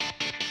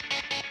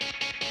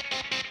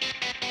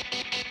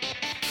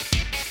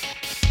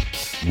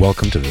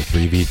Welcome to the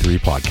 3v3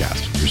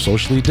 podcast, your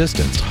socially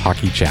distanced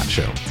hockey chat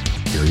show.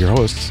 Here are your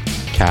hosts,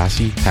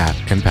 Cassie, Pat,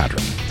 and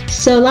Patrick.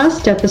 So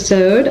last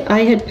episode, I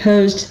had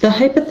posed the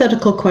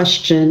hypothetical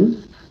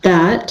question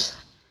that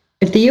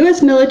if the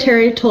U.S.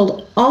 military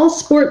told all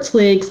sports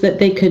leagues that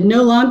they could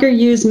no longer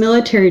use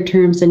military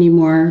terms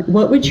anymore,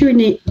 what would you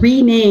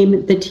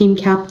rename the team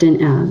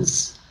captain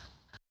as?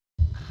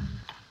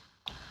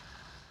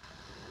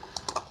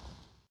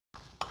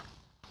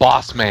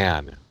 Boss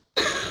man.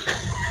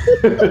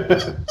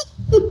 I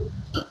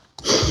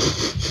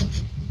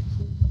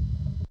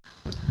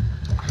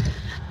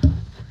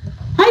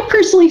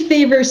personally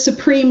favor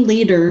supreme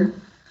leader.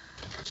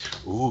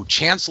 Ooh,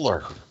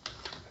 chancellor.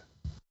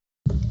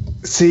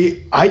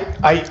 See,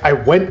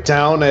 I went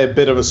down a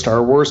bit of a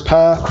Star Wars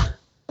path,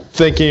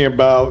 thinking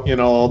about,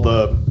 all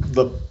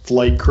the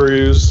flight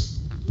crews,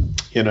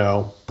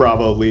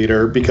 Bravo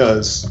leader,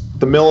 because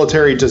the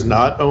military does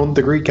not own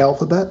the Greek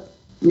alphabet.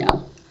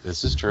 No.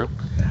 This is true.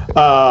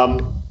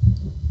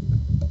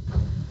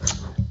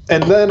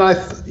 And then I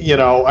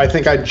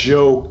think I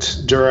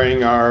joked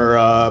during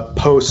our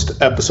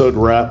post-episode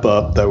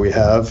wrap-up that we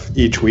have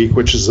each week,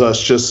 which is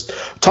us just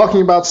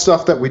talking about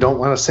stuff that we don't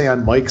want to say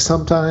on mic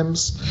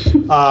sometimes.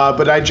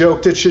 But I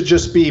joked it should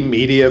just be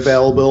media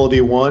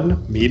availability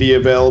 1, media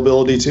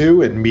availability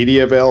 2, and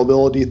media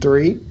availability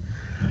 3.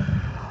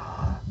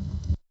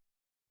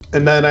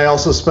 And then I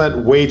also spent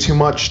way too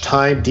much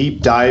time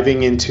deep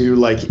diving into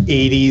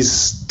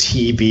 80s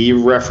TV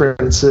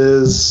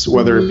references,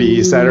 whether it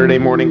be Saturday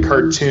morning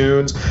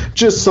cartoons,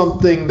 just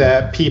something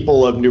that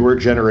people of newer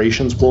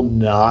generations will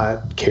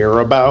not care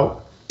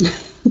about.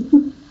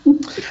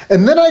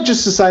 And then I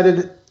just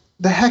decided,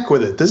 the heck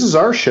with it. This is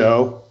our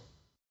show.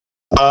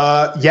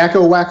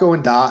 Yakko, Wacko,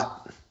 and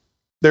Dot.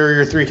 They're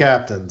your three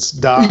captains.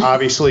 Dot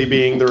obviously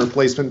being the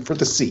replacement for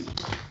the C.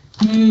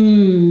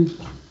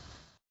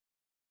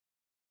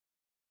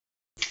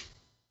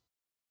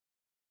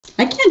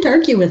 I can't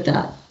argue with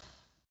that.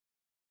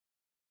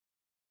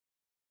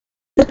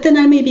 But then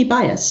I may be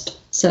biased,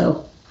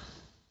 so.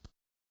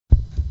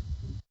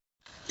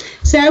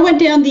 So I went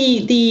down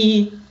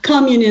the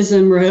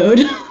communism road.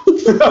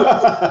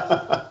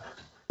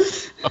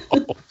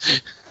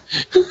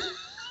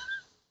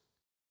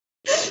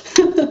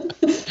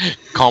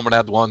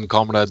 Comrade 1,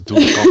 Comrade 2,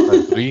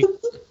 Comrade 3.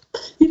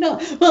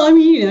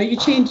 You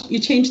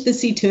change the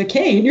C to a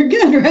K and you're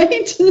good,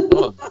 right?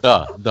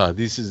 Duh.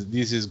 This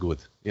is good.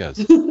 Yes.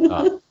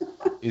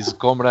 Is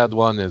Comrade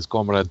 1, is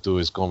Comrade 2,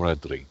 is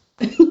Comrade 3.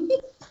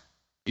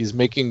 He's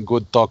making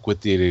good talk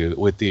with the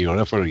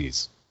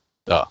referees.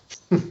 Duh.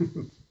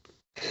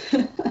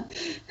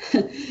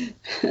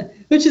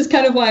 Which is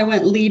kind of why I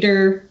went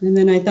leader, and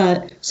then I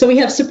thought, so we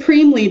have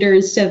supreme leader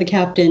instead of the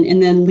captain,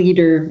 and then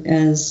leader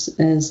as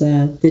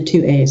the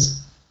two A's.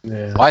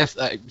 Yeah. Well,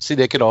 I see,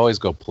 they could always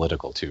go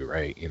political too,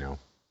 right?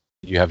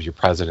 You have your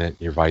president,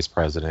 your vice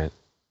president,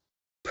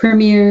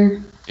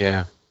 premier.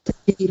 Yeah.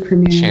 Deputy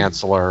premier.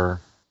 Chancellor.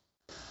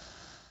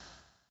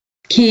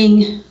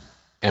 King.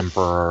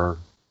 Emperor.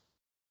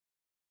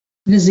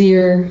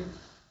 Vizier.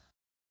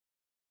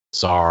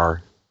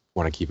 Tsar.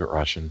 Want to keep it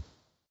Russian.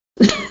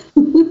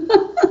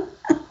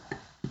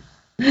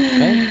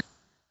 Okay.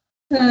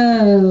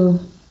 Oh.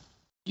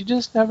 You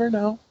just never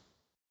know.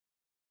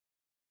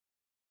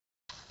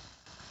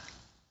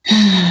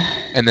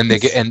 And then they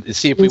get, and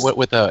see, if we went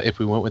with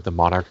the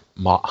monarch,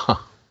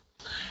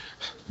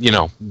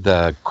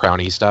 the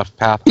crowny stuff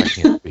path. I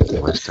can't speak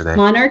English today.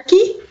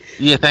 Monarchy?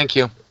 Yeah, thank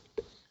you.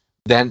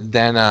 Then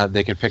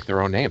they could pick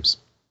their own names.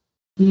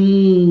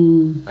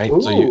 Right.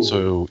 Ooh.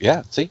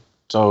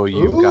 So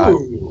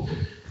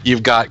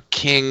you've got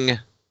King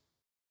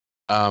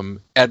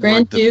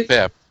Edward the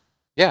Fifth.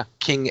 Yeah,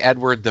 King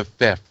Edward the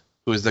Fifth,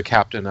 who is the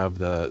captain of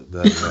the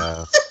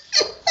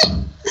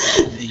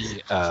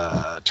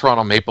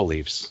Toronto Maple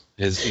Leafs.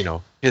 His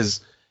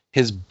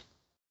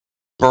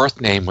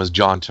birth name was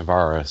John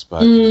Tavares,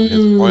 but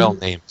his royal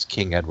name is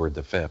King Edward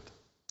V.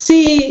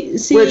 See.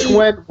 Which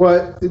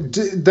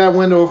that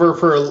went over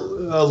for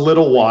a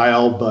little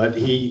while, but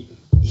he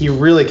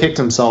really kicked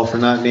himself for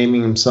not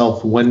naming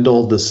himself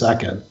Wendell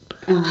II.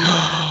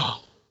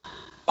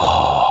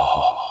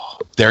 Oh,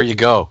 there you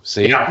go.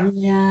 See? Yeah.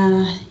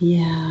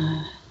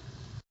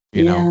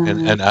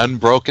 An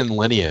unbroken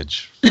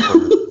lineage.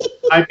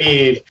 I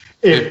mean,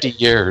 50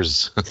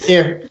 years.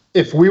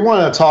 if we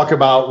want to talk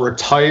about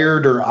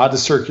retired or out of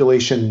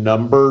circulation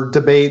number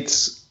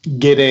debates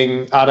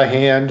getting out of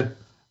hand,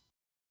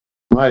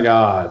 my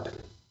God.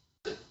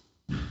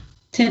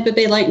 Tampa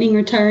Bay Lightning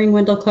retiring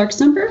Wendell Clark's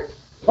number?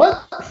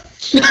 What?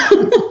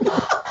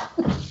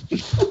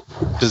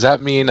 Does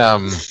that mean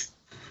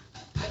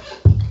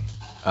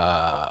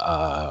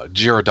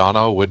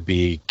Giordano would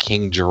be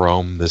King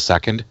Jerome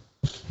II?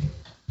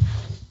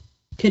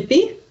 Could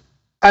be.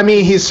 I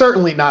mean, he's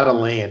certainly not a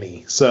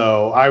Lanny,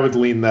 so I would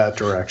lean that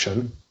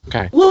direction.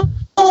 Okay. Well,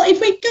 if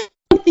we go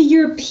with the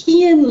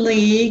European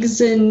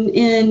leagues and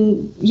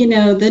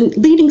the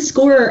leading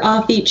scorer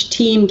off each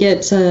team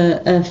gets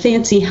a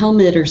fancy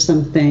helmet or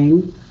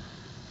something,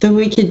 then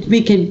we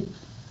could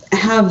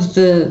have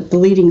the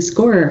leading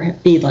scorer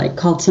be like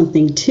called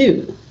something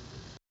too.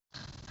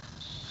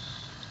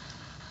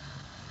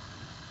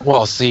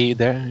 Well, see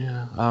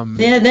there.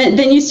 Yeah,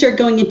 then you start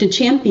going into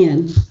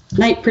champion,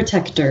 knight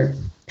protector,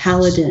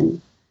 paladin.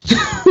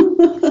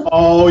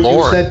 Oh,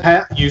 Lord.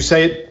 you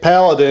said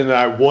paladin. And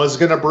I was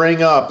gonna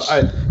bring up.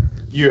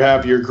 You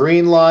have your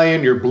green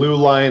lion, your blue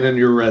lion, and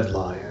your red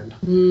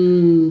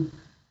lion.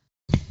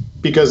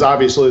 Because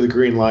obviously the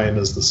green lion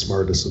is the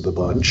smartest of the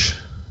bunch.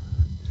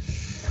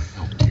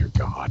 Oh dear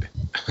God.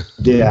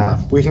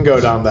 Yeah, we can go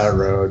down that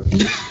road.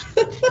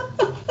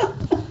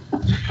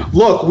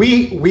 Look,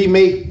 we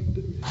make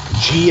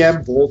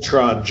GM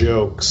Voltron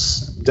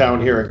jokes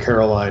down here in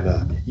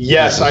Carolina.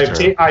 Yes,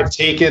 I've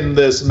taken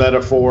this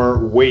metaphor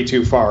way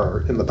too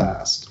far in the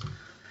past.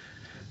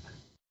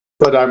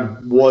 But I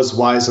was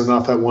wise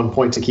enough at one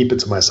point to keep it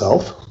to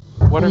myself.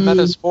 What are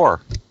metas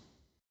for?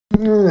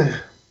 Eh.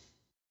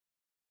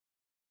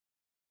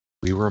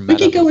 We were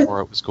meta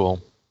before it was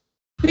cool.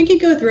 We could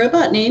go with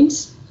robot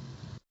names.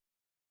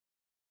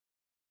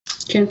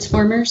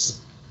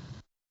 Transformers.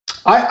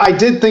 I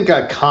did think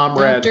a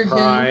Comrade Dr.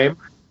 Prime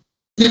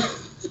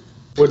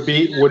would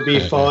be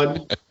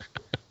fun.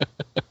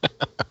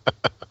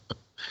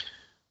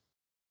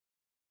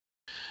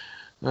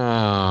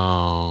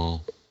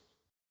 Oh.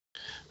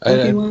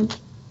 Obi-Wan.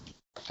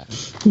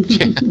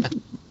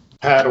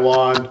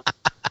 Padawan.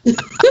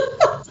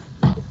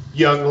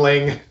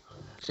 Youngling.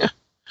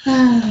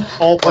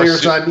 All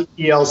players on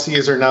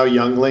ELCs are now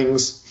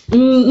younglings.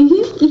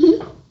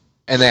 And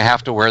they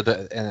have to wear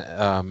the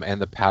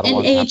and the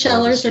Padawans. And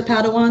AHLers are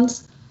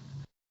Padawans.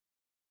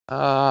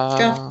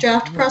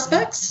 Draft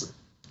prospects.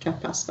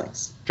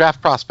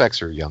 Draft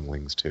prospects are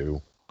younglings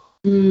too.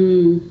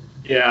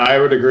 Yeah, I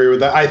would agree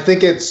with that. I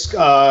think it's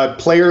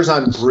players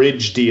on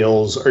bridge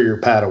deals are your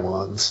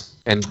Padawans.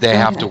 And they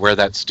have to wear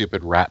that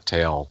stupid rat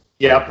tail.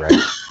 Yep. Right?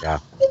 Yeah.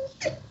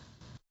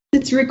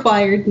 It's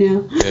required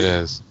now. It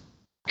is.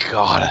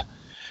 God.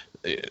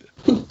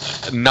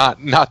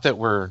 Not that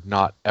we're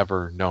not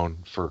ever known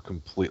for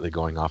completely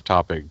going off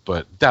topic,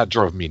 but that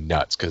drove me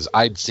nuts because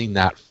I'd seen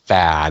that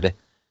fad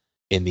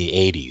in the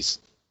 80s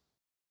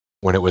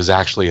when it was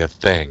actually a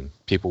thing.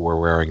 People were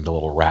wearing the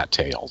little rat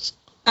tails.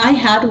 I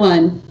had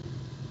one.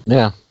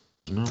 Yeah.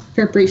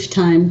 For a brief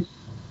time.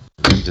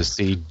 And to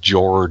see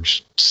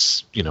George,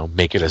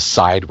 make it a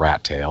side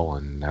rat tail,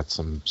 and that's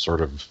some sort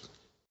of,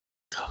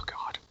 oh God.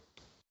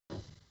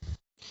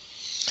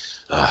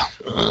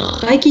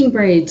 Viking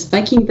braids.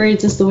 Viking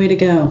braids is the way to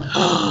go.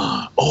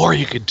 Or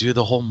you could do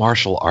the whole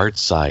martial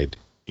arts side,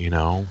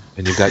 and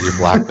you've got your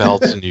black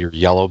belts and your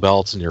yellow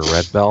belts and your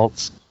red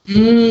belts.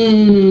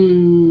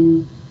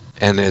 And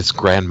it's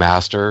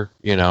Grandmaster,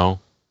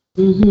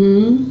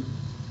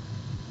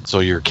 So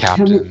your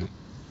captain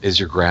is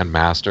your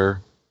Grandmaster.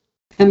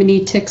 How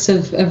many ticks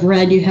of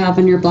red you have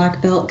on your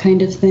black belt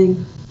kind of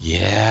thing.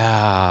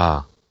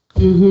 Yeah.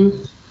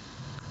 One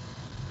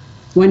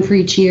for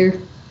each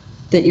year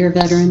that you're a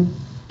veteran.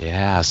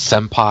 Yeah,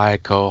 senpai,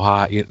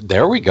 kohai.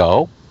 There we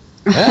go.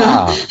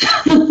 Yeah.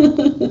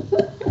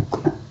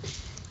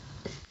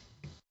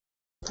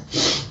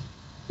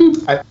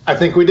 I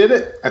think we did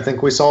it. I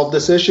think we solved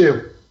this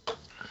issue.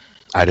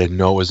 I didn't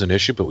know it was an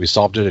issue, but we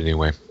solved it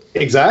anyway.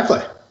 Exactly.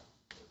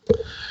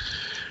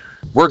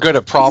 We're good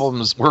at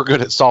problems. We're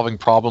good at solving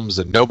problems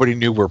that nobody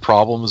knew were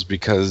problems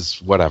because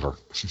whatever.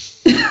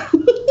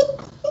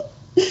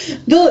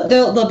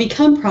 They'll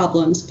become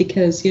problems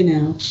because,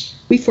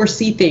 we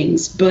foresee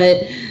things,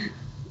 but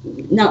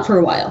not for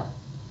a while.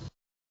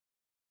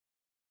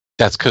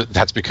 That's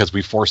because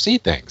we foresee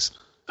things.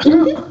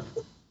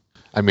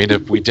 I mean,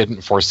 if we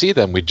didn't foresee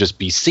them, we'd just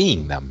be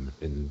seeing them.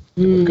 And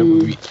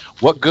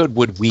what good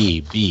would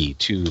we be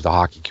to the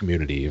hockey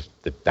community if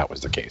that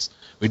was the case?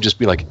 We'd just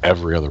be like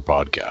every other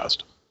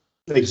podcast.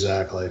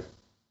 Exactly.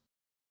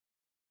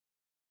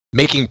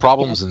 Making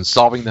problems and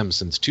solving them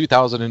since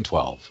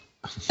 2012.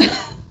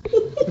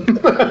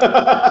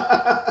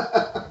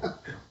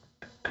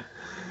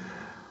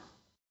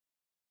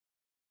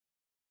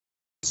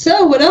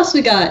 So, what else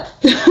we got?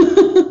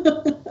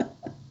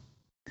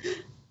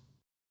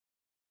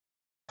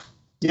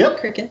 Yep.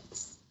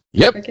 Crickets.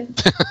 Yep.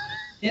 Crickets.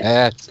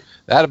 Yep.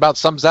 That about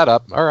sums that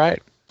up. All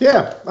right.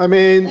 Yeah, I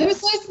mean, it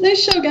was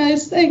nice show,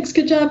 guys. Thanks.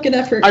 Good job. Good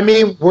effort. I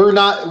mean,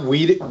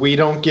 we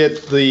don't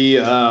get the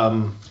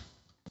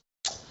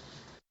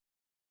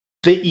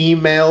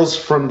emails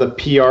from the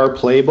PR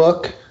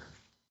playbook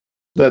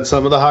that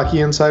some of the hockey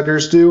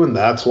insiders do, and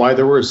that's why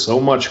there was so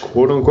much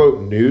quote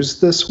unquote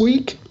news this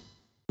week.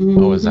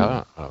 Oh, is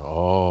that?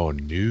 Oh,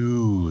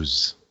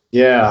 news.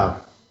 Yeah.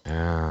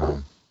 Yeah.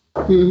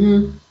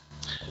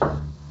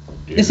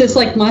 Is this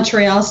like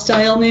Montreal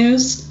style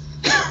news?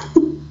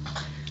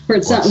 Where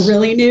it's not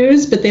really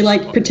news, but they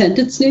pretend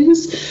it's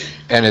news?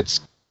 And it's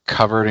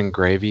covered in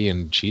gravy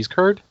and cheese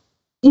curd?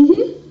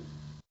 The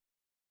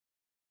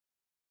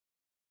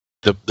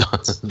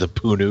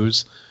poo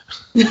news?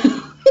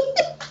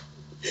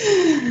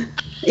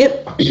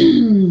 Yep.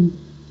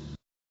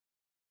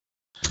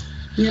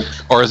 Yep.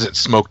 Or is it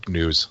smoked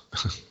news?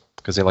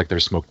 because they like their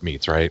smoked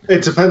meats, right?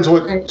 It depends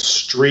what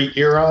street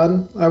you're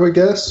on, I would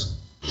guess.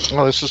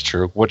 Well, this is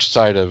true. Which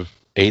side of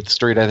 8th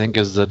Street, I think,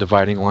 is the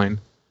dividing line?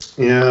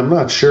 Yeah, I'm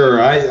not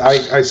sure.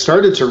 I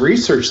started to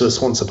research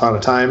this once upon a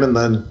time, and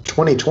then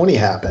 2020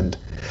 happened.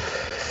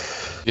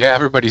 Yeah,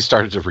 everybody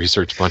started to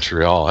research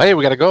Montreal. Hey,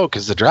 we got to go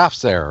because the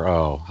draft's there.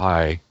 Oh,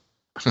 hi.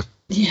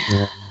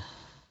 Yeah.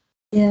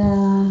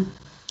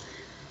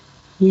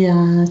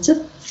 It's a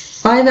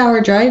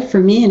 5-hour drive for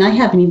me, and I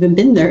haven't even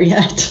been there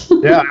yet.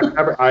 Yeah,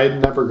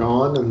 I'd never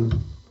gone, and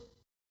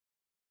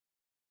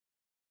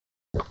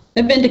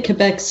I've been to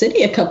Quebec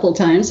City a couple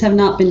times. Have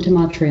not been to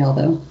Montreal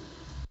though.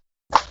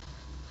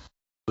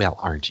 Well,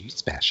 aren't you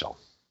special?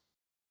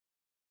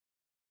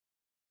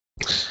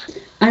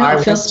 I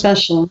don't feel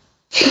special.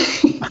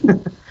 I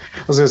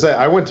was going to say,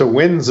 I went to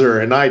Windsor,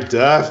 and I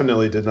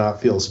definitely did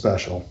not feel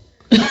special.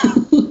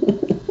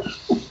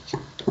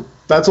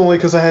 That's only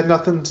because I had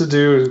nothing to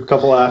do a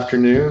couple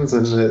afternoons,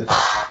 and that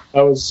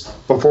was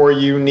before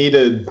you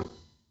needed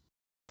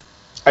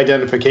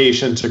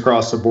identification to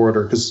cross the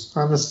border. Because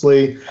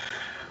honestly,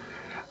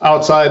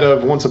 outside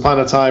of Once Upon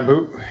a Time,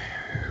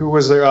 who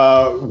was there?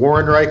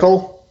 Warren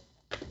Reichel,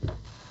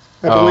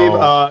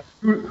 I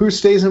believe. Who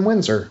stays in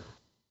Windsor?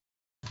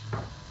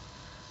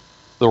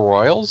 The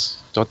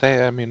Royals? Don't they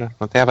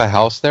have a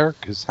house there?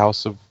 Is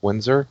House of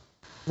Windsor?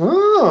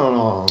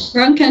 Oh.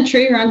 Wrong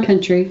country.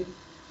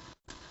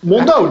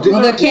 Well, no.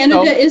 Although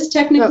Canada is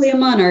technically a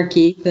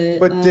monarchy,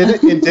 but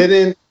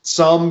didn't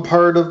some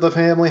part of the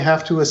family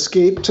have to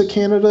escape to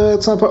Canada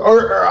at some point?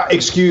 Or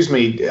excuse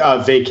me,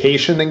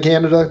 vacation in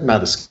Canada?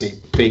 Not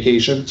escape,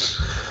 vacation.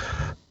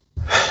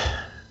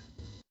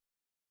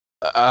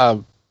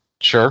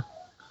 Sure.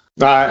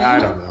 I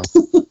don't know.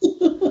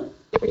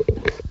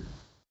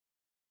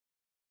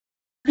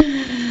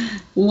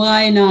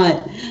 Why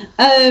not?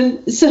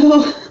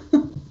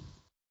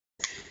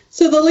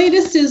 So the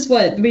latest is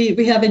what?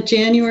 We have a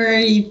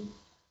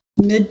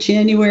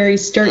mid-January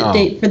start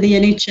date for the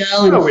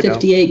NHL and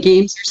 58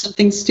 games or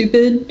something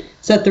stupid.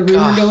 Is that the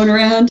rumor going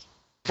around?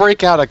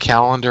 Break out a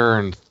calendar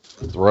and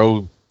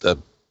throw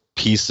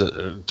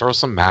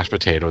some mashed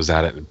potatoes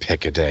at it and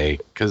pick a day,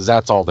 because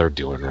that's all they're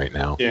doing right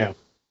now. Yeah.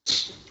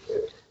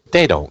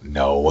 They don't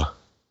know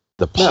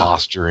the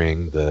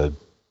posturing, the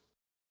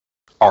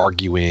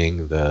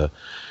arguing, the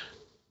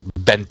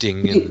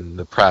venting in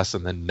the press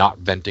and then not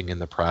venting in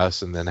the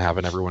press, and then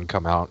having everyone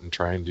come out and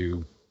try and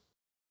do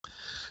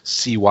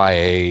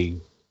CYA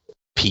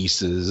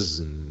pieces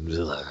and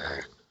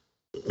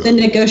the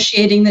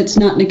negotiating that's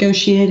not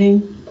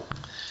negotiating.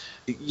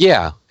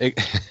 Yeah.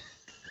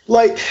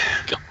 Like,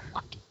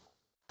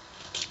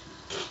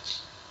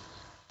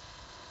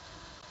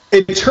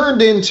 it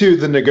turned into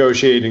the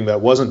negotiating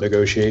that wasn't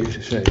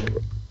negotiating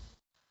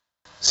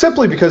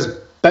simply because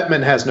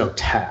Bettman has no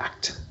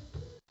tact.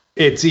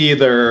 It's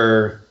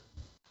either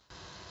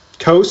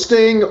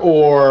coasting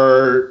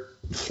or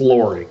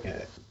flooring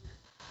it.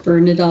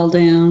 Burn it all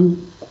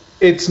down.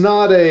 It's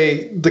not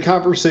the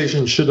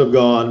conversation should have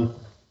gone,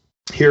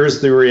 here's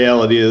the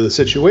reality of the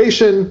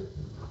situation.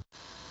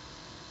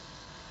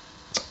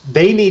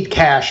 They need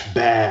cash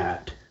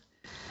bad.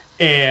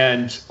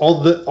 And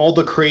all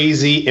the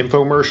crazy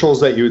infomercials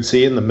that you would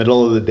see in the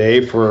middle of the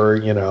day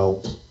for,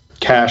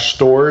 cash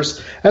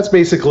stores, that's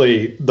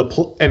basically the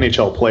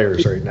NHL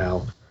players right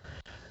now.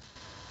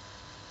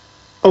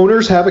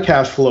 Owners have a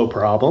cash flow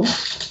problem.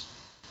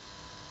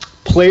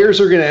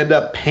 Players are going to end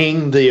up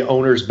paying the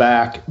owners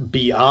back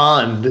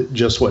beyond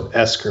just what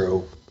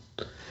escrow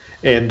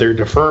and their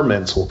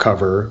deferments will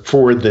cover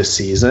for this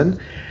season.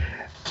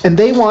 And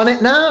they want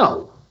it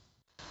now.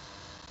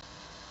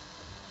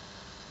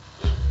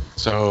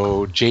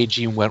 So,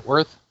 J.G.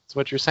 Wentworth is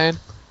what you're saying?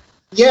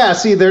 Yeah,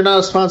 see, they're not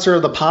a sponsor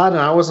of the pod,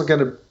 and I wasn't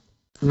going to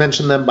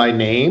mention them by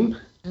name.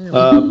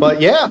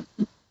 But yeah,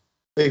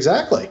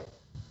 exactly.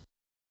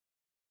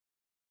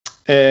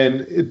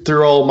 And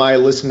through all my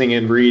listening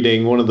and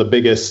reading, one of the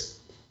biggest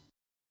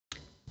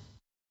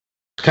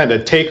kind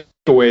of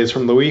takeaways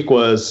from the week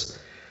was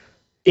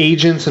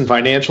agents and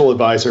financial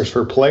advisors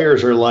for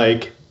players are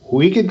like,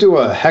 we could do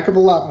a heck of a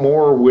lot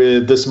more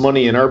with this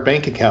money in our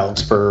bank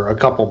accounts for a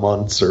couple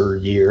months or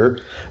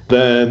year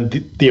than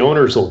the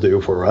owners will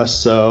do for us.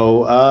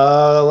 So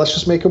let's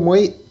just make them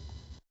wait.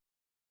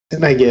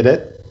 And I get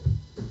it.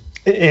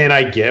 And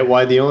I get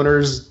why the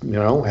owners,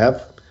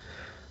 have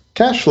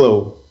cash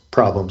flow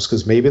problems,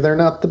 because maybe they're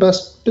not the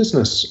best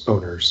business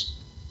owners.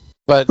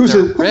 But who's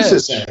they're rich. to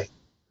say?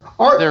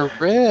 They're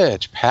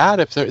rich,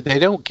 Pat. If they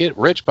don't get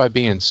rich by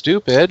being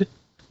stupid,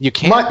 you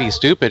can't be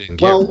stupid and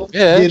get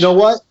rich. You know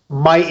what?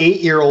 My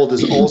 8-year-old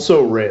is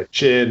also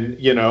rich in,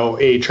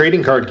 a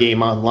trading card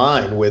game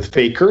online with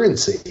fake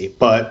currency,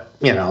 but,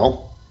 they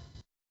don't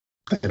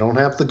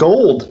have the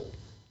gold.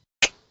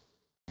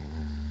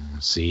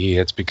 See,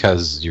 it's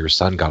because your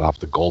son got off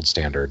the gold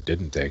standard,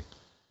 didn't they?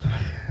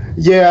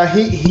 Yeah,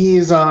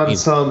 he's on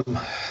some,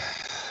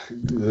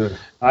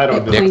 I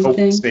don't know,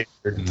 gold standard.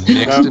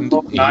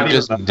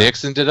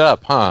 Nixoned it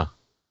up, huh?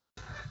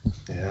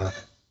 Yeah.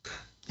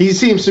 He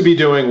seems to be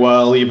doing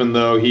well, even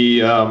though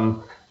he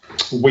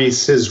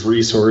wastes his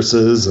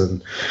resources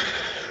and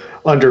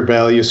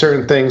undervalue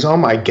certain things. Oh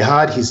my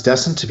God, he's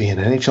destined to be an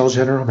NHL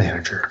general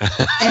manager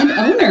and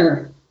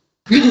owner.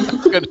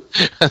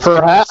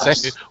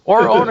 Perhaps.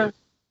 Or owner.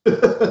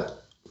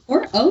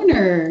 Or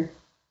owner.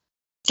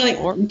 It's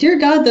like, dear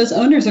God, those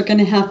owners are going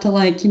to have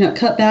to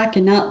cut back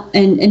and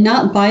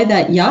not buy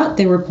that yacht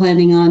they were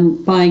planning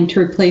on buying to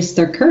replace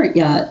their current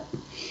yacht.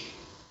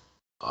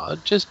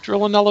 Just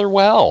drill another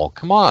well.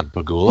 Come on,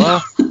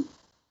 Pegula.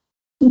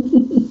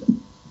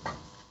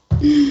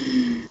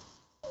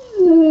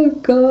 Oh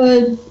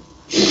God.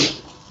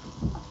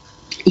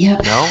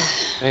 Yeah.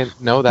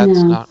 No,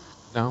 that's not.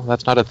 No,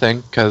 that's not a thing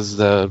because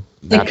the.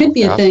 It could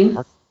be a thing.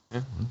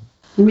 I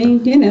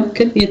mean,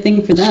 could be a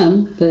thing for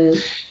them, but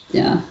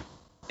yeah.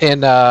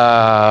 And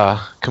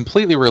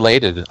completely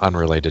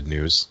unrelated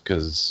news,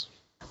 because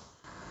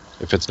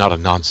if it's not a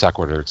non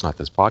sequitur, it's not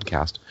this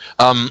podcast.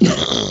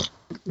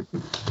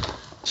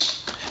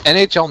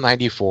 NHL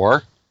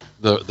 94,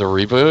 the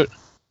reboot.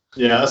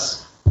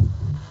 Yes.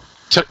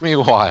 Took me a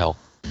while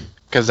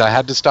because I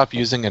had to stop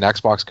using an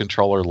Xbox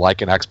controller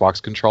like an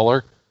Xbox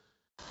controller.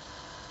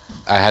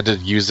 I had to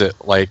use it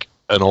like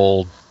an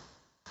old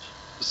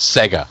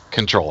Sega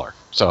controller.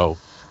 So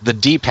the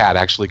D-pad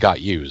actually got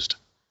used,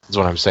 is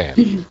what I'm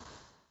saying.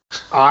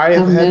 I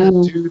have had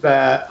to do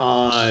that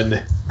on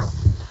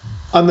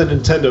the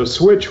Nintendo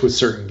Switch with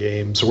certain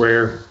games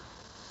where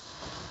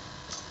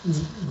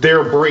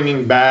they're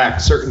bringing back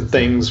certain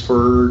things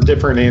for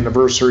different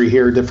anniversary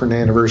here, different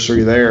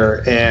anniversary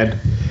there, and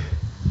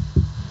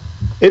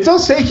it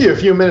does take you a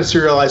few minutes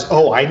to realize,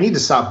 oh, I need to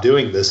stop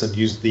doing this and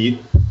use the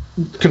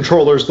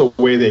controllers the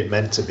way they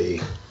meant to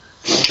be.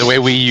 The way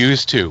we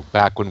used to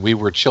back when we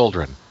were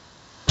children.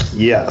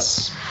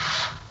 Yes.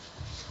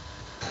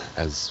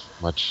 As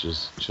much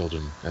as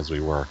children as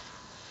we were.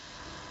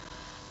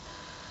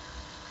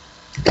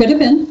 Could have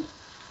been.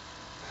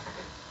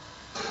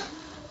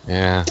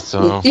 Yeah,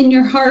 so... In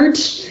your heart?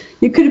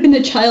 You could have been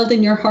a child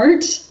in your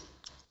heart?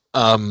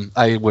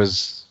 I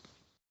was...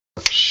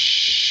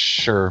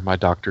 Sure, my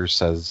doctor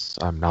says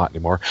I'm not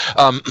anymore.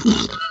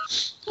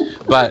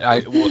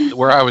 But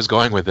where I was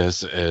going with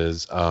this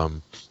is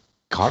Connor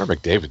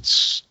McDavid's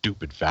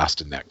stupid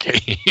fast in that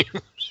game.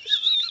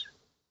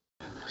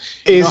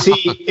 Is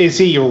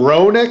he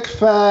Roenick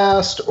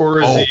fast,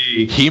 or is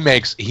he? He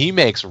makes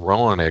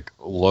Roenick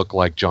look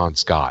like John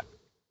Scott.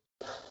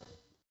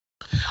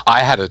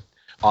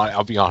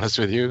 I'll be honest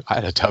with you, I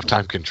had a tough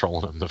time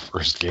controlling him the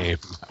first game.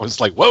 I was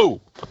like,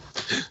 whoa,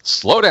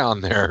 slow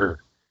down there.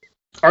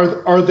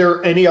 Are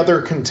there any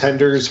other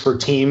contenders for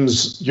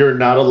teams you're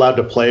not allowed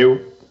to play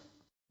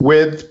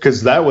with?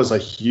 Because that was a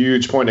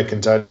huge point of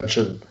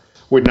contention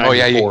with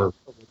 94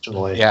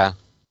 originally. Yeah.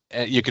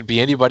 You could be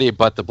anybody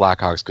but the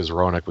Blackhawks because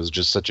Roenick was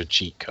just such a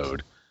cheat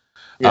code.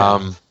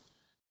 Yeah.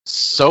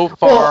 So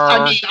far...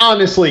 Well, I mean,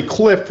 honestly,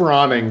 Cliff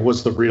Ronning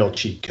was the real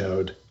cheat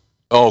code.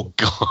 Oh,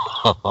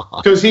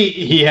 God. Because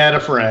he had a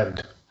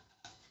friend.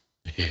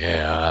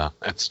 Yeah,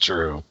 that's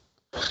true.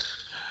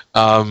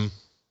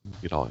 We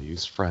could all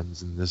use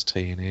friends in this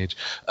day and age.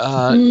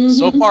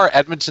 So far,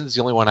 Edmonton's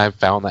the only one I've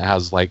found that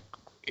has,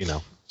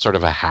 sort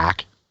of a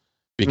hack.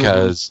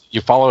 Because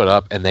you follow it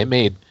up, and they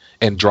made...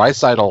 And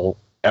Draisaitl...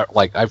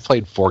 I've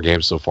played 4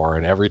 games so far,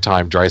 and every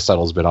time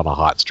Draisaitl's been on a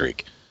hot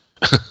streak.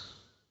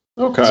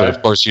 Okay. So,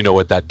 of course, you know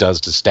what that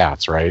does to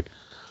stats, right?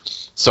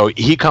 So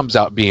he comes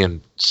out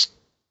being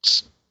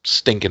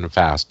stinking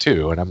fast,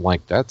 too. And I'm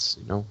like, that's,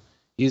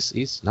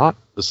 he's not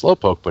the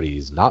slowpoke, but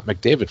he's not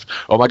McDavid.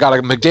 Oh, my God,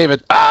 I'm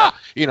McDavid. Ah!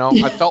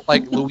 I felt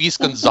like Luis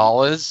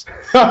Gonzalez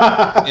in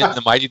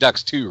the Mighty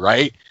Ducks 2,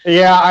 right?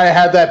 Yeah, I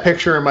had that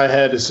picture in my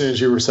head as soon as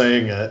you were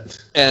saying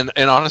it. And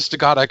honest to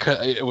God,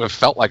 it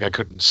felt like I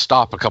couldn't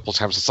stop a couple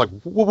times. It's like,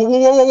 whoa, whoa,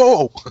 whoa, whoa,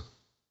 whoa.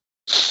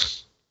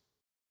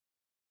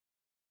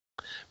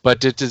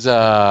 But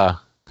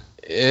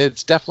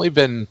it's definitely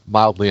been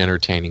mildly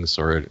entertaining,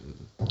 sort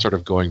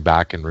of going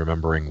back and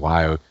remembering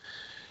why,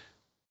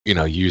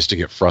 you used to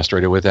get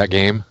frustrated with that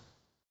game.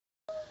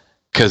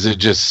 Because it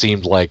just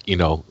seemed like,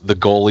 the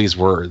goalies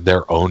were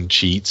their own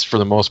cheats for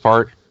the most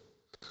part.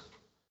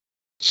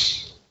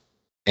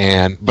 But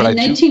in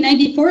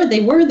 1994, they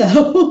were,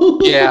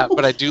 though. Yeah,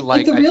 but I do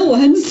like... the real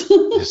ones.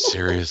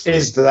 Seriously.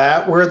 Is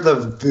that where the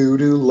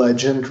voodoo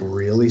legend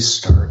really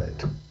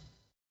started?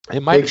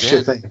 It might Makes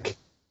you think.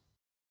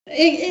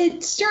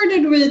 It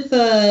started with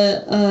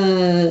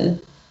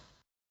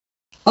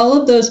all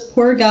of those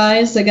poor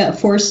guys that got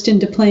forced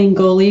into playing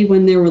goalie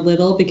when they were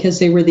little because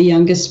they were the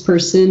youngest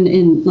person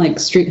in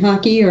street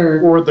hockey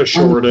or the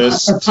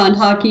shortest or pond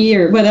hockey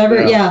or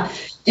whatever. Yeah.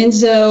 And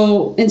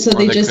so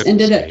they just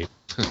ended up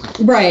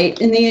right,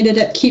 and they ended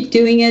up keep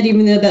doing it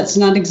even though that's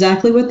not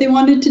exactly what they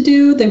wanted to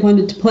do. They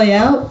wanted to play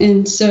out,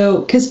 and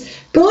so because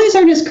goalies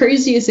aren't as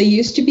crazy as they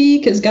used to be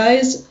because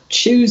guys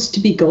choose to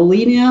be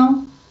goalie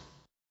now.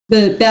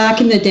 But back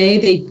in the day,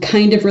 they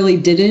kind of really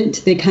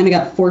didn't. They kind of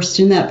got forced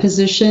in that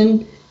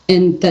position,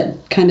 and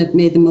that kind of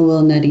made them a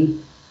little nutty.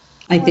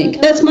 I think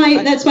that's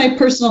my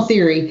personal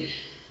theory.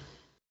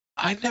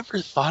 I never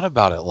thought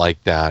about it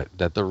like that.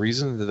 That the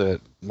reason that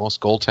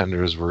most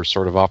goaltenders were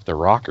sort of off their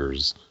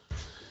rockers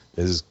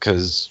is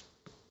because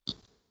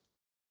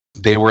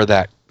they were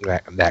that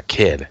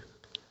kid.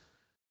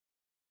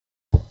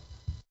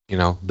 You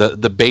know,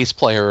 the bass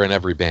player in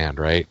every band,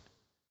 right?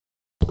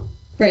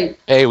 Right.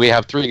 Hey, we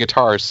have 3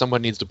 guitars.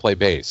 Someone needs to play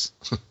bass.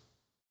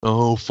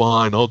 Oh,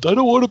 fine. I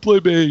don't want to play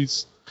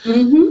bass.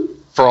 Mm-hmm.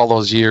 For all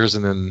those years,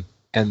 and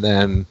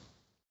then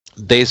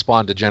they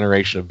spawned a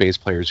generation of bass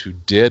players who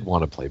did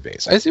want to play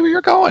bass. I see where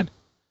you're going.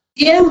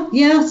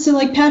 Yeah. So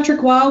like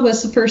Patrick Waugh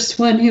was the first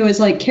one who was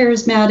like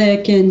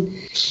charismatic and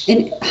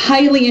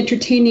highly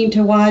entertaining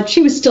to watch.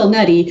 He was still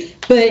nutty,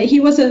 but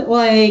he wasn't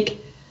like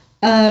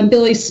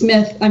Billy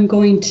Smith, I'm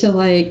going to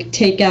like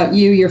take out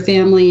you, your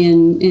family,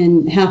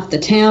 and half the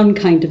town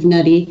kind of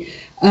nutty.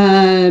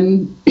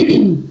 And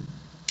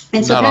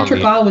so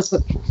Patrick Waugh was,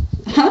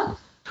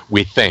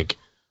 We think.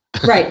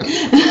 Right.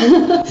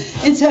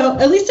 And so,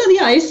 at least on the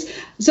ice,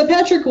 so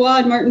Patrick Waugh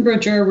and Martin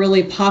Brodeur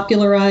really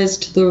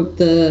popularized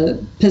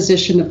the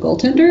position of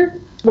goaltender.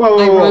 Whoa.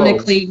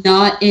 Ironically,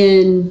 not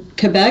in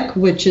Quebec,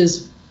 which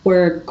is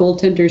where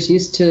goaltenders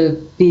used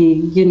to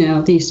be,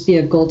 they used to be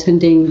a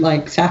goaltending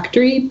like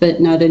factory,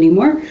 but not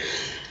anymore.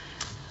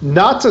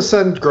 Not to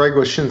send Greg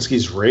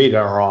Wyshynski's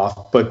radar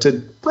off, but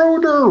did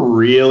Brodeur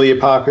really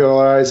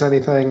popularize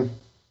anything?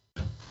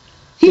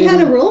 He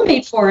had a rule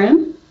made for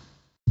him.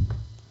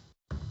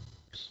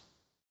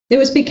 It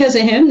was because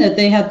of him that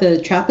they had the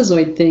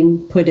trapezoid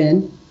thing put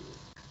in.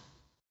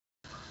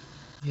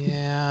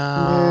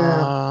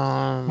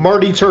 Yeah.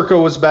 Marty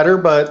Turco was better,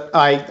 but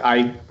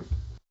But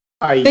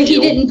he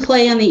didn't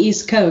play on the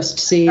East Coast,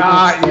 see.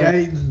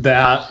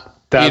 That's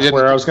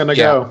where I was going to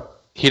go.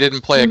 He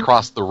didn't play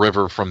across the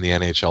river from the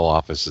NHL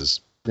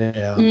offices.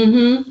 Yeah.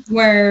 Mm-hmm.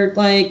 Where,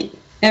 like,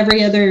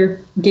 every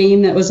other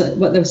game that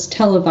was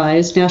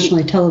televised,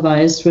 nationally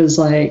televised, was,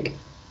 like,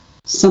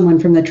 someone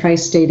from the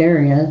tri-state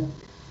area.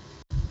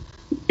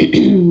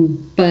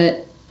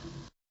 But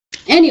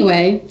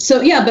anyway,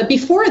 so, yeah, but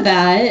before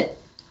that,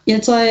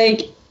 it's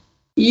like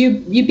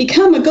you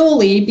become a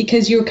goalie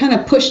because you were kind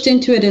of pushed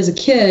into it as a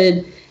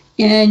kid,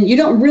 and you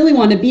don't really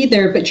want to be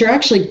there, but you're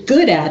actually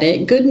good at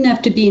it, good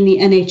enough to be in the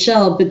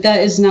NHL, but that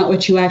is not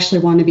what you actually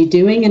want to be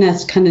doing, and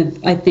that's kind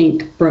of, I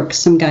think, broke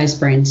some guys'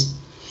 brains.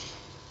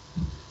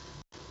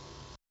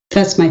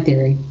 That's my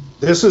theory.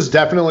 This is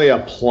definitely a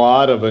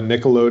plot of a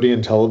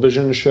Nickelodeon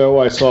television show.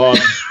 I saw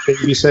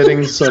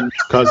babysitting some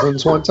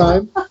cousins one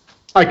time.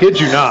 I kid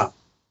you not.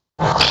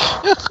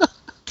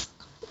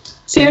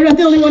 See, I'm not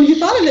the only one who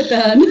thought of it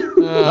then.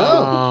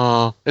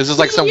 Oh, this is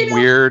like some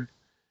weird,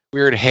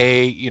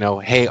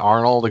 hey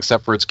Arnold,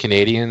 except for it's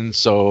Canadian.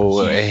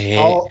 So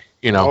hey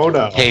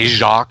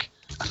Jacques.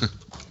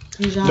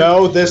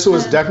 No, this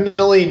was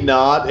definitely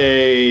not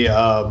a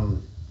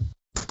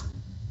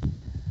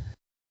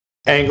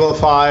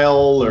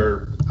Anglophile,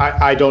 or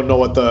I don't know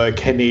what the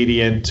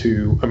Canadian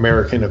to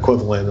American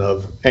equivalent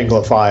of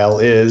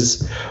Anglophile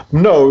is.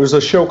 No, it was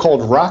a show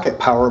called Rocket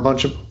Power,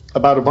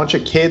 about a bunch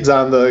of kids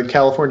on the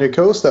California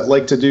coast that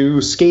like to do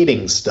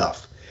skating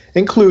stuff,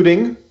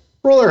 including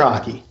roller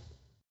hockey.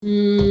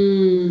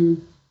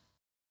 And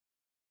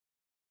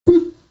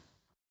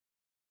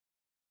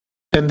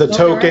the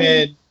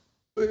token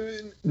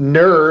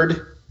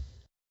nerd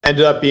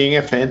ended up being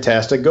a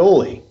fantastic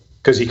goalie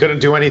because he couldn't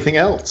do anything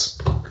else.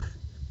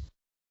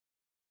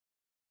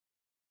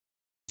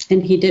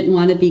 And he didn't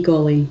want to be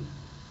goalie.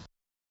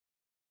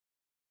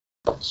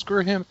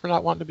 Screw him for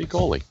not wanting to be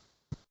goalie.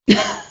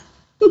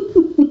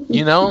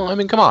 I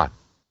mean, come on.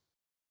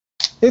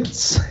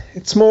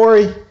 It's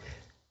more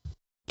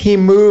he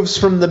moves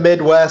from the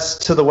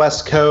Midwest to the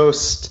West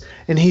Coast,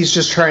 and he's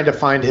just trying to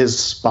find his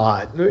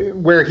spot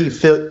where he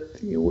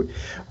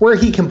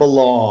can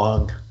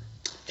belong.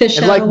 Fish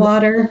and out of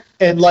water.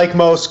 And like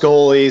most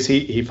goalies,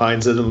 he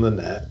finds it in the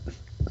net.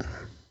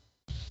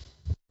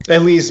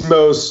 At least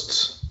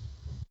most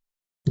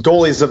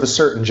goalies of a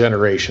certain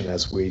generation,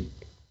 as we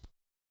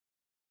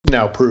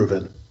now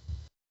proven.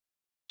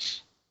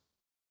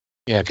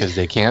 Yeah, because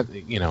they can't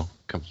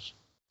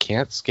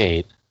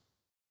skate.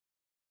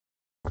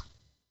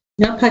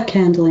 No puck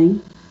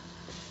handling.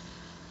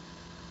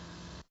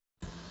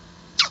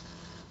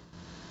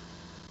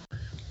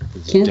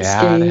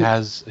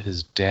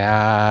 His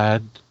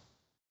dad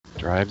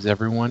drives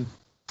everyone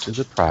to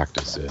the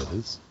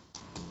practices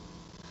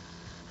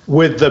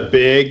with the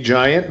big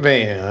giant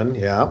van.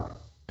 Yeah.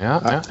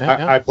 Yeah.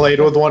 I played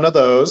with one of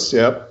those.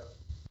 Yep.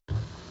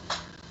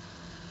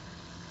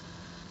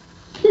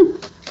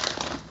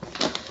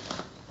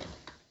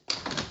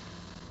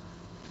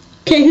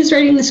 Okay, who's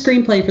writing the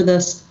screenplay for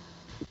this?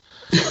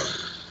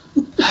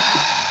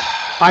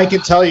 I can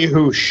tell you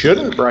who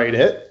shouldn't write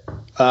it,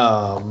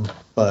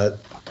 but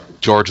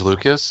George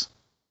Lucas.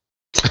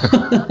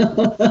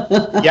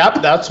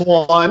 Yep, that's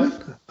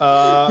one.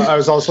 I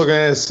was also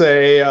going to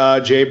say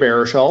Jay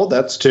Baruchel.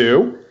 That's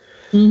two.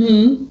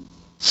 Mm-hmm.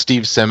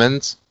 Steve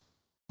Simmons.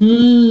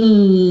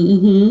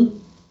 Mm-hmm.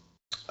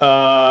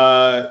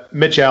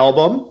 Mitch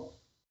Albom.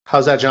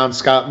 How's that John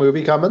Scott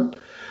movie coming?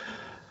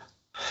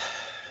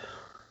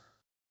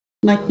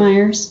 Mike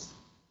Myers.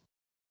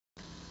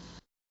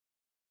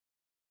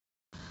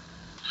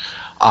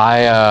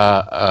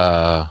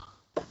 So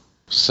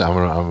I'm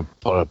gonna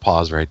put a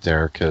pause right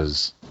there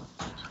because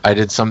I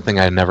did something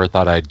I never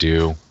thought I'd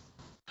do.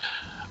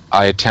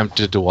 I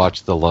attempted to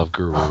watch The Love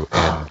Guru,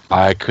 and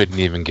I couldn't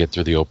even get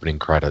through the opening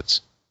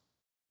credits.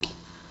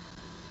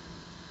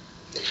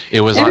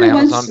 It was on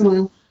Amazon. Once in a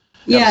while.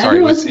 Yeah,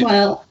 every once in a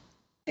while.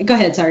 Go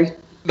ahead, sorry.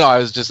 No,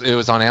 it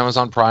was on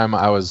Amazon Prime.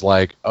 I was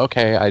like,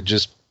 okay, I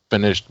just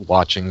finished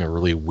watching a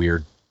really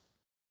weird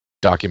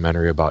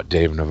documentary about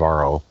Dave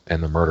Navarro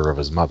and the murder of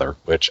his mother,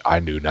 which I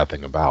knew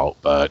nothing about,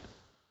 but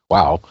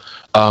wow.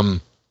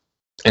 And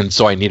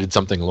so I needed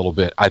something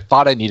I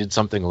thought I needed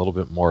something a little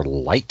bit more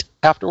light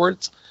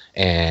afterwards,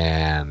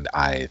 and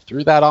I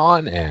threw that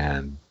on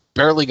and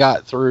barely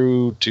got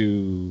through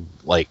to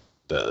like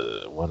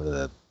one of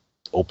the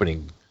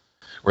opening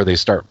where they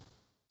start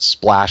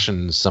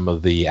splashing some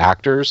of the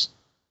actors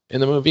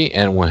in the movie,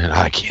 and went,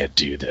 I can't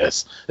do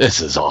this. This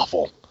is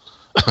awful.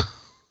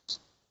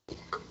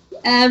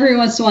 Every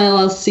once in a while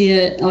I'll see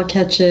it, I'll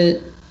catch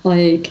it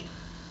like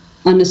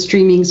on a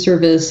streaming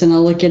service, and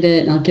I'll look at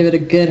it and I'll give it a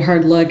good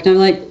hard look, and I'm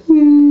like,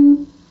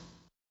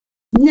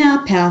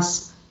 nah,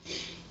 pass.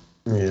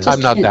 Yeah. I'm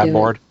not that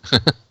bored.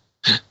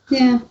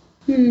 Yeah.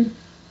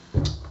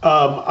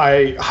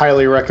 I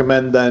highly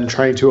recommend then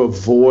trying to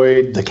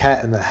avoid The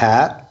Cat in the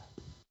Hat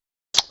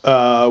with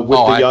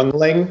the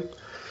youngling.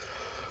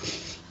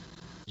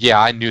 Yeah,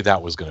 I knew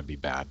that was going to be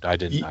bad. I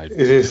didn't. I've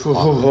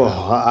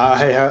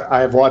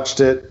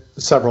watched it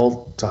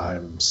several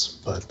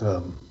times, but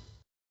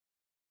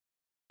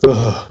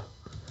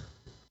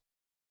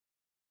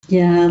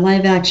yeah,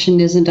 live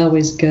action isn't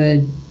always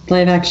good.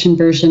 Live action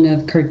version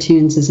of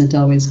cartoons isn't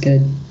always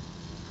good.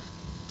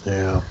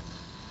 Yeah.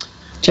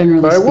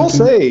 Generally but speaking. I will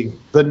say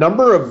the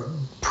number of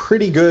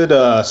pretty good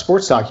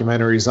sports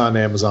documentaries on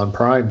Amazon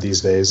Prime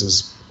these days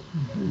is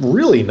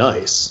really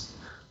nice.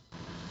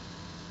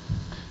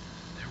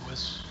 There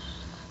was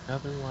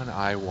another one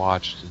I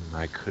watched and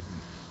I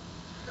couldn't.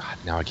 God,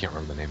 now I can't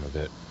remember the name of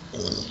it.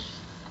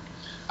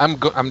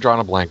 I'm drawing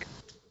a blank.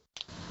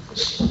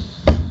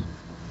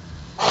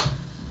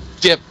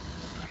 Yep.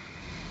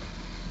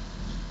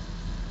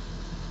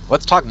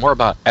 Let's talk more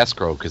about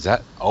escrow because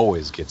that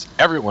always gets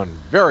everyone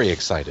very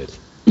excited.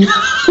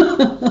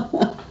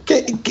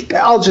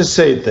 I'll just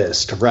say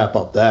this to wrap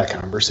up that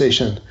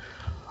conversation.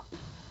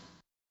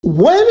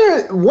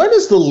 When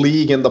is the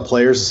league and the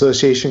Players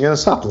Association going to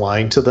stop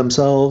lying to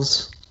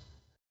themselves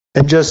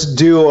and just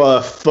do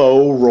a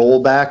faux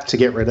rollback to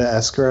get rid of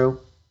escrow?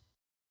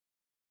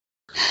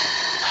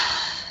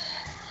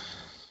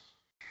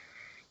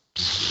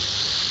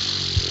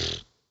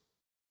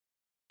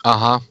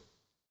 Uh-huh.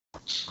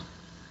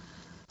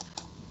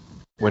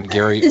 When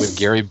Gary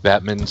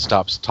Bettman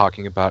stops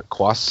talking about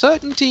cost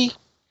certainty.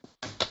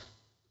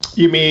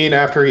 You mean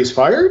after he's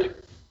fired?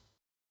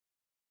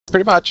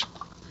 Pretty much.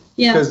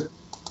 Yeah. Because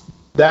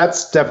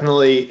that's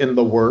definitely in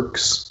the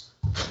works.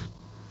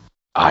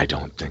 I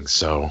don't think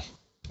so.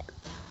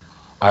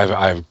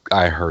 I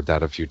heard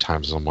that a few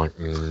times. I'm like,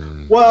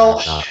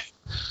 well,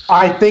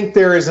 I think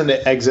there is an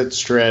exit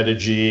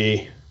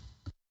strategy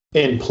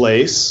in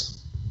place.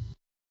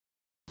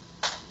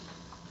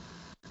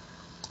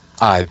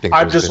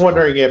 I'm just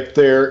wondering if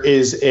there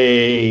is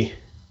if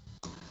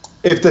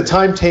the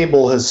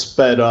timetable has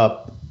sped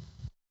up.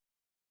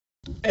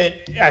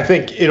 I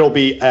think it'll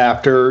be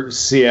after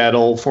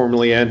Seattle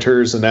formally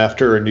enters and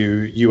after a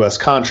new U.S.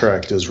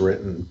 contract is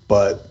written.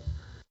 But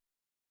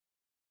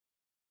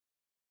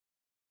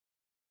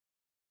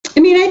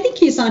I mean, I think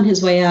he's on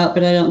his way out,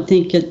 but I don't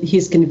think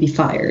he's going to be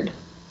fired.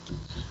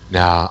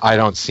 Nah, I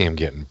don't see him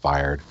getting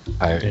fired.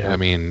 I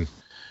mean,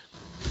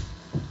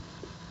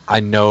 I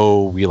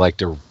know we like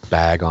to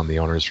bag on the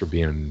owners for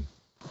being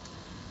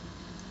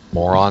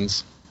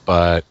morons,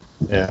 but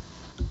yeah.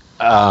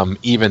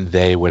 Even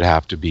they would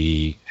have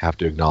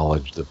to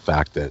acknowledge the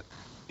fact that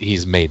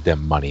he's made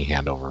them money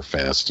hand over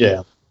fist.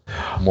 Yeah,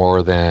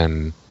 more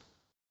than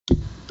a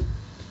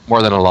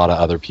lot of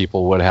other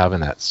people would have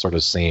in that sort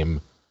of same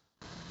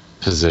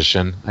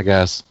position, I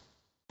guess.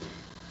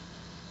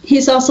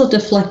 He's also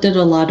deflected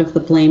a lot of the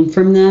blame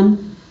from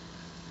them,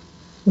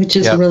 which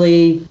is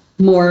really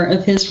more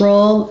of his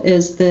role.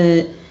 Is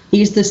that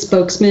he's the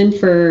spokesman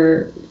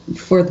for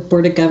the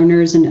Board of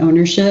Governors and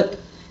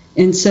ownership,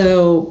 and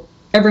so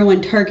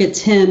everyone targets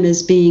him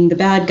as being the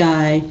bad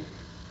guy,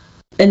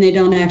 and they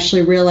don't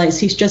actually realize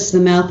he's just the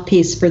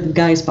mouthpiece for the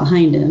guys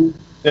behind him.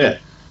 Yeah.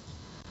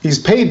 He's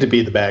paid to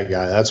be the bad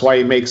guy. That's why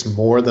he makes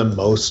more than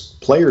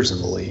most players in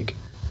the league.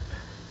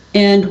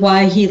 And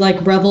why he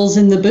revels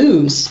in the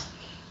booze.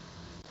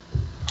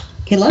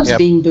 He loves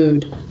being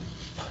booed.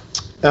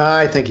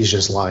 I think he's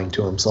just lying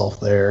to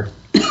himself there.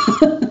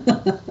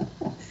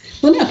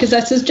 Well, no, because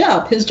that's his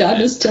job. His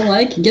job is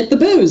to get the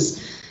booze.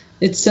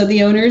 It's so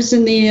the owners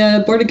and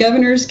the Board of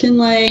Governors can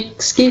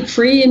skate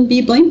free and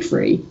be blame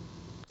free.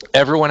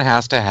 Everyone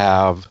has to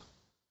have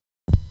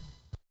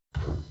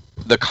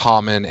the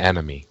common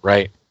enemy,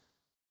 right?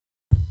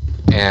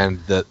 And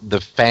the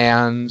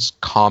fans'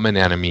 common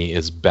enemy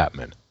is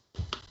Bettman.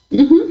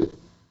 Mm-hmm.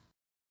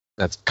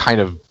 That's kind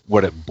of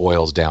what it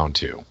boils down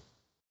to.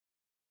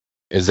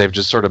 is they've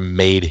just sort of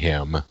made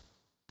him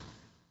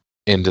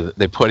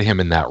they put him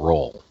in that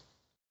role.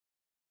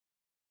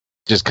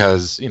 Just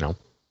because,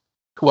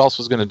 who else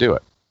was going to do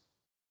it?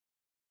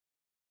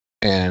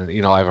 And,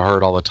 I've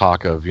heard all the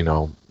talk of,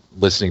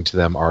 listening to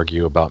them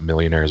argue about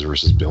millionaires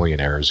versus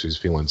billionaires, who's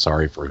feeling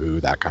sorry for who,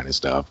 that kind of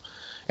stuff.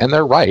 And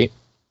they're right,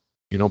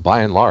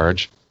 by and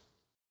large.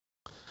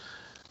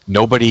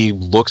 Nobody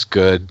looks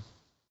good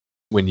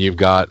when you've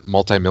got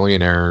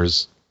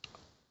multimillionaires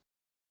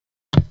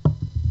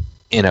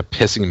in a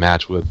pissing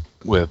match with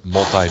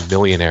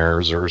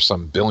multimillionaires or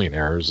some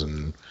billionaires,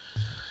 and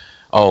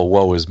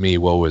woe is me,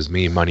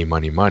 money,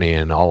 money, money,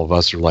 and all of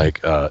us are like,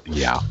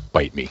 yeah,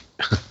 bite me.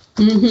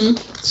 Mm-hmm.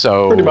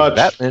 So pretty much.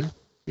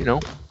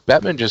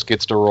 Batman just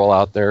gets to roll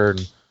out there,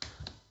 and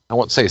I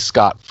won't say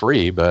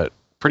scot-free, but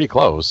pretty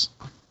close.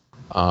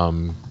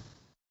 Like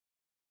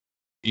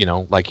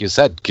you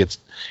said, gets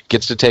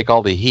to take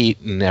all the heat,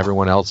 and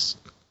everyone else,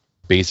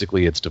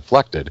 basically, it's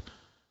deflected.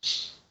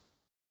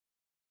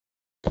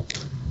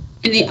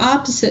 In the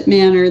opposite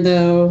manner,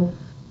 though,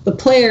 the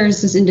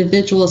players as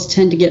individuals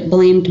tend to get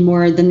blamed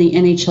more than the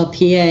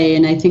NHLPA,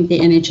 and I think the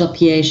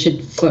NHLPA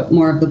should foot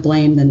more of the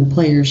blame than the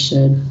players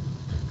should.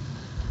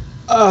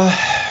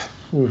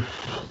 I'm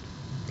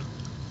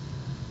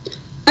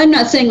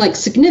not saying like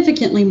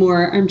significantly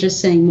more, I'm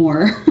just saying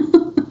more.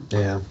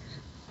 Yeah.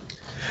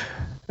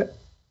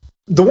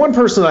 The one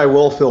person I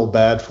will feel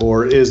bad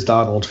for is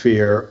Donald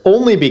Fehr,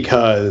 only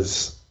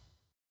because,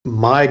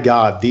 my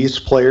God, these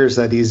players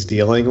that he's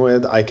dealing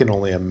with, I can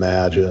only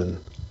imagine.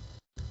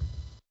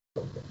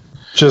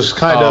 Just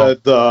kind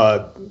of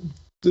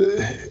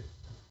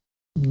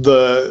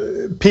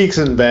the peaks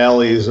and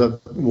valleys of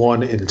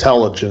one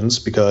intelligence,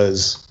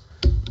 because,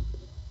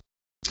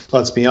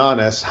 let's be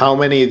honest, how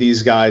many of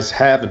these guys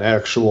have an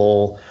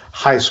actual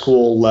high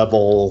school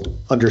level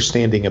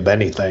understanding of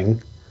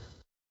anything?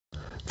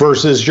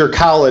 Versus your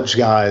college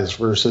guys,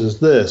 versus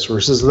this,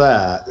 versus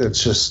that.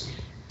 It's just...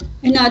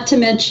 And not to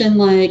mention,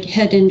 like,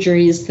 head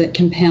injuries that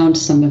compound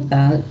some of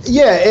that.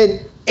 Yeah,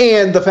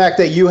 and the fact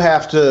that you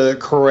have to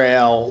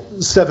corral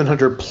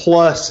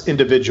 700-plus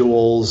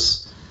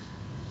individuals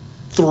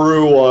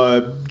through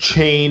a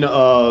chain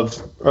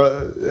of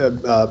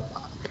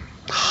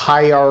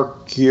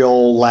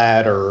hierarchical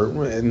ladder,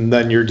 and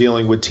then you're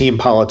dealing with team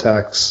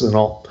politics and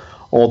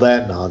all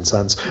that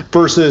nonsense,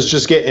 versus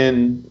just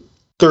getting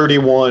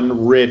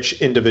 31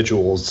 rich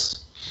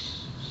individuals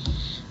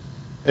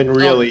and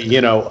really,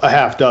 a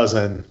half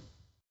dozen.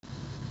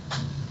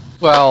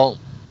 Well,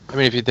 I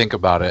mean, if you think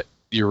about it,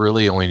 you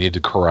really only need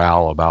to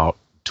corral about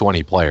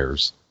 20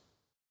 players.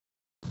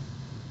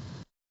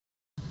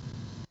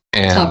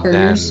 And top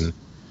earners.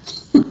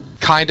 Then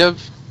kind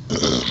of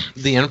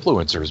the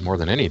influencers more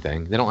than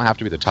anything. They don't have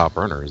to be the top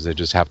earners. They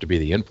just have to be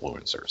the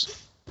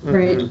influencers.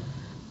 Right.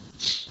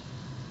 Mm-hmm.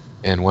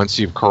 And once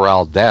you've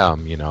corralled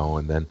them,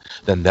 and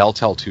then they'll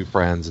tell two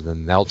friends, and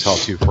then they'll tell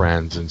two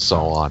friends, and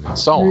so on and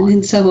so on.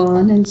 And so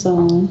on and so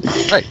on.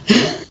 Right.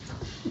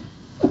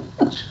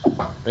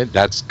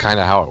 That's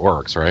kind of how it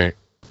works, right?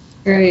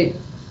 Right.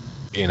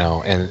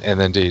 And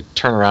then to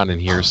turn around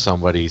and hear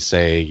somebody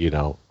say,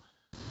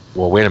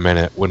 well, wait a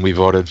minute, when we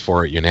voted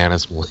for it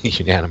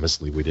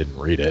unanimously, we didn't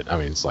read it. I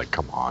mean, it's like,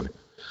 come on.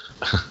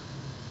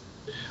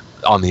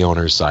 On the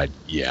owner's side,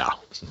 yeah.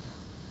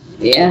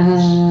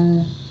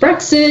 Yeah.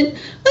 Brexit,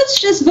 let's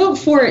just vote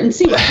for it and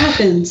see what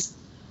happens.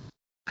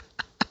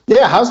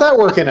 Yeah, how's that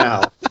working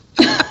out?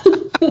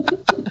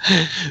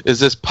 Is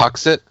this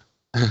Puxit?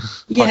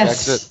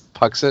 Yes.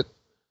 Puxit?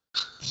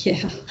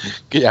 Yeah.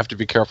 You have to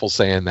be careful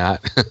saying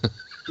that.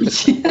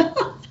 Yeah.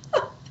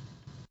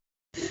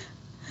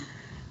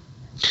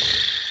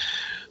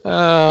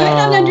 I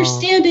don't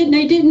understand it, and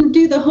I didn't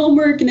do the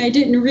homework, and I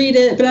didn't read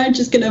it, but I'm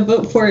just going to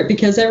vote for it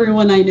because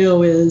everyone I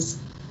know is.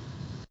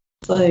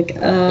 It's like,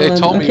 they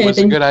told me it was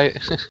a good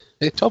idea.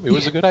 They told me it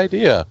was a good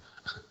idea.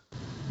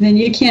 Then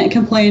you can't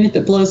complain if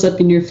it blows up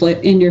in your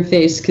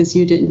face because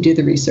you didn't do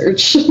the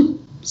research.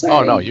 Sorry.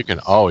 Oh no, you can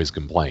always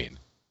complain.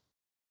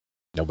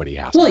 Nobody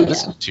has to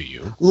listen to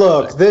you.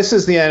 Look, this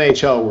is the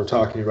NHL we're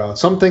talking about.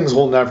 Some things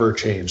will never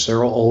change. There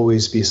will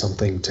always be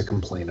something to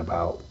complain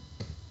about.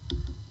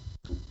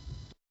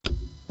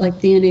 Like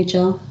the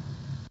NHL?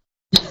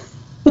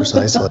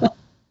 Precisely.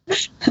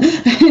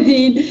 I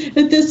mean,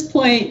 at this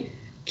point,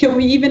 can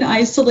we even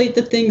isolate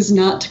the things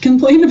not to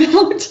complain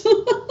about?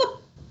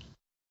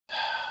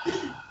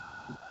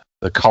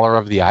 The color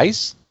of the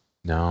ice?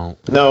 No.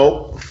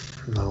 No.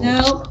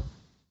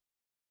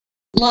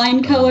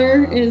 Line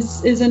color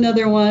is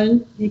another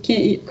one. You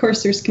can't. Of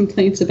course, there's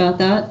complaints about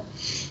that.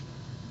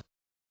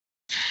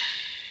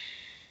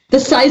 The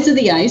size of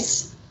the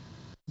ice.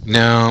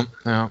 No.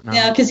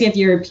 Yeah, because you have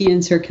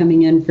Europeans who are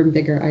coming in from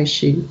bigger ice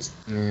sheets.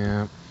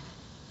 Yeah.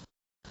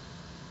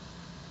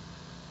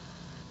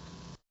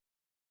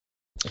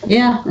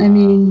 Yeah, I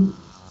mean...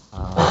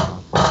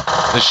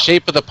 the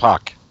shape of the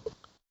puck.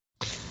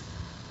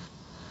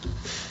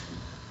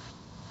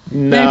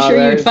 No, I'm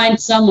sure you'd find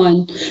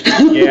someone.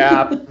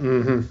 Yeah.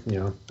 Mm-hmm.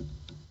 Yeah.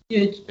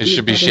 It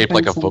should be shaped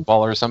like a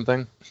football or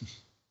something.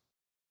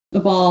 The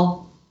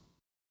ball.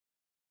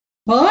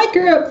 Well, I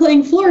grew up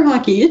playing floor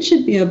hockey. It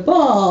should be a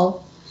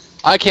ball.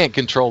 I can't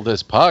control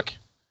this puck.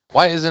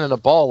 Why isn't it a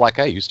ball like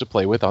I used to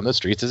play with on the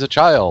streets as a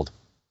child?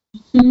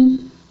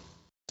 Hmm.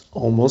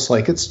 Almost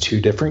like it's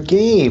two different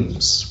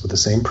games with the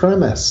same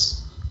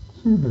premise.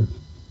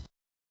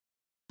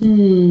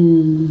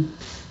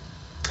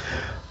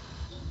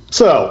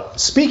 So,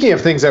 speaking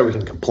of things that we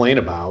can complain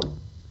about,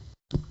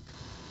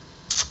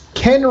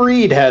 Ken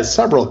Reed has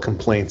several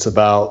complaints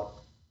about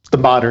the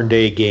modern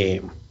day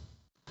game.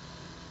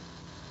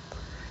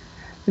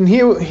 And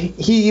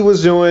he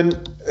was doing,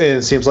 and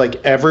it seems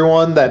like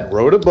everyone that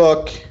wrote a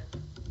book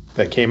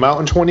that came out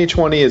in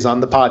 2020 is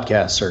on the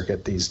podcast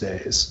circuit these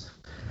days.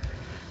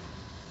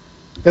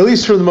 At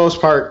least for the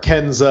most part,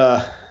 Ken's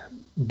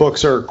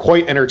books are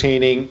quite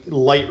entertaining,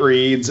 light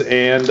reads,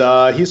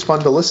 and he's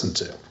fun to listen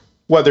to,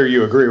 whether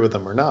you agree with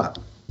him or not.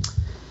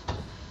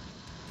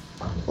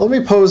 Let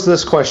me pose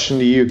this question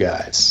to you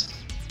guys.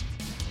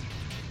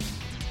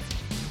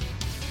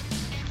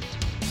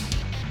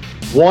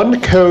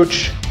 One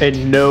coach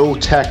and no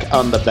tech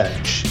on the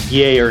bench,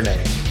 yay or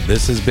nay?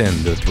 This has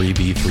been the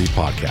 3v3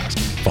 Podcast.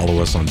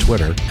 Follow us on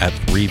Twitter at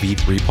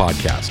 3v3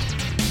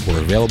 Podcast.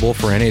 We're available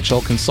for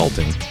NHL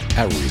consulting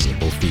at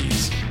reasonable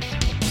fees.